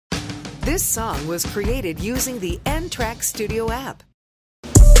This song was created using the N-Track Studio app.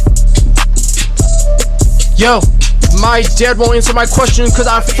 Yo, my dad won't answer my question cause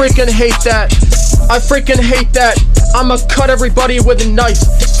I freaking hate that. I freaking hate that. I'ma cut everybody with a knife.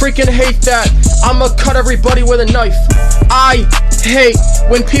 Freaking hate that. I'ma cut everybody with a knife. I hate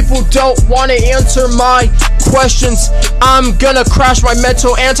when people don't want to answer my questions. I'm gonna crash my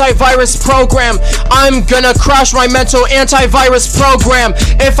mental antivirus program. I'm gonna crash my mental antivirus program.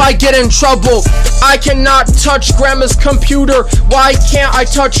 If I get in trouble, I cannot touch grandma's computer. Why can't I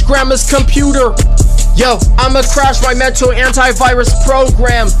touch grandma's computer? Yo, I'ma crash my mental antivirus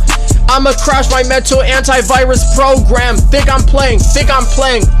program. I'ma crash my mental antivirus program. Think I'm playing.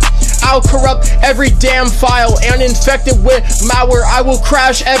 I'll corrupt every damn file and infect it with malware. I will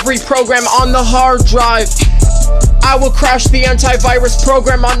crash every program on the hard drive. I will crash the antivirus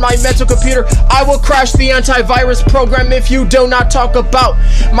program on my mental computer. I will crash the antivirus program if you do not talk about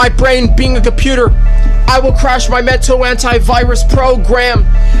my brain being a computer. I will crash my mental antivirus program.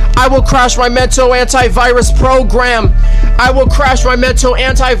 I will crash my mental antivirus program. I will crash my mental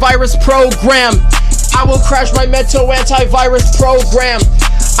antivirus program. I will crash my mental antivirus program.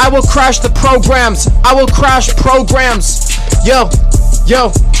 I will crash the programs. I will crash programs. Yo,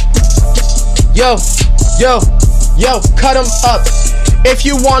 cut them up. If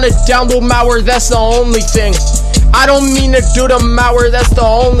you want to download malware, that's the only thing. I don't mean to do the malware, that's the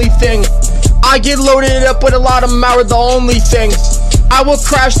only thing. I get loaded up with a lot of malware, the only thing. I will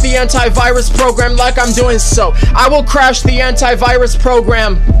crash the antivirus program like I'm doing so. I will crash the antivirus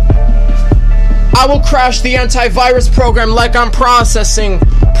program. I will crash the antivirus program like I'm processing.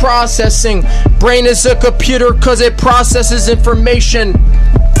 Brain is a computer cause it processes information.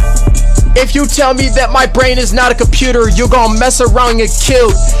 If you tell me that my brain is not a computer, you're gonna mess around and get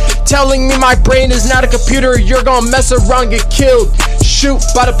killed. Telling me my brain is not a computer, you're gonna mess around and get killed. Shoot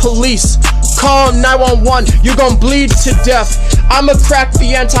by the police, call 911, you're gonna bleed to death. I'ma crack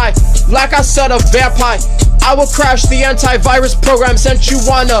the like I said, a vampire. I will crash the antivirus program. Since you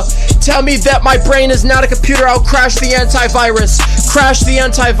wanna tell me that my brain is not a computer, I'll crash the antivirus. Crash the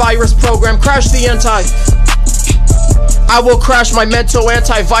antivirus program. Crash the I will crash my mental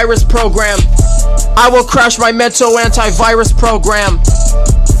antivirus program. I will crash my mental antivirus program.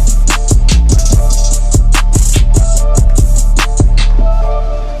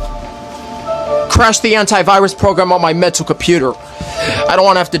 Crash the antivirus program on my mental computer. I don't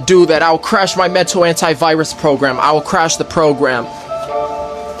want to have to do that. I will crash my mental antivirus program. I will crash the program.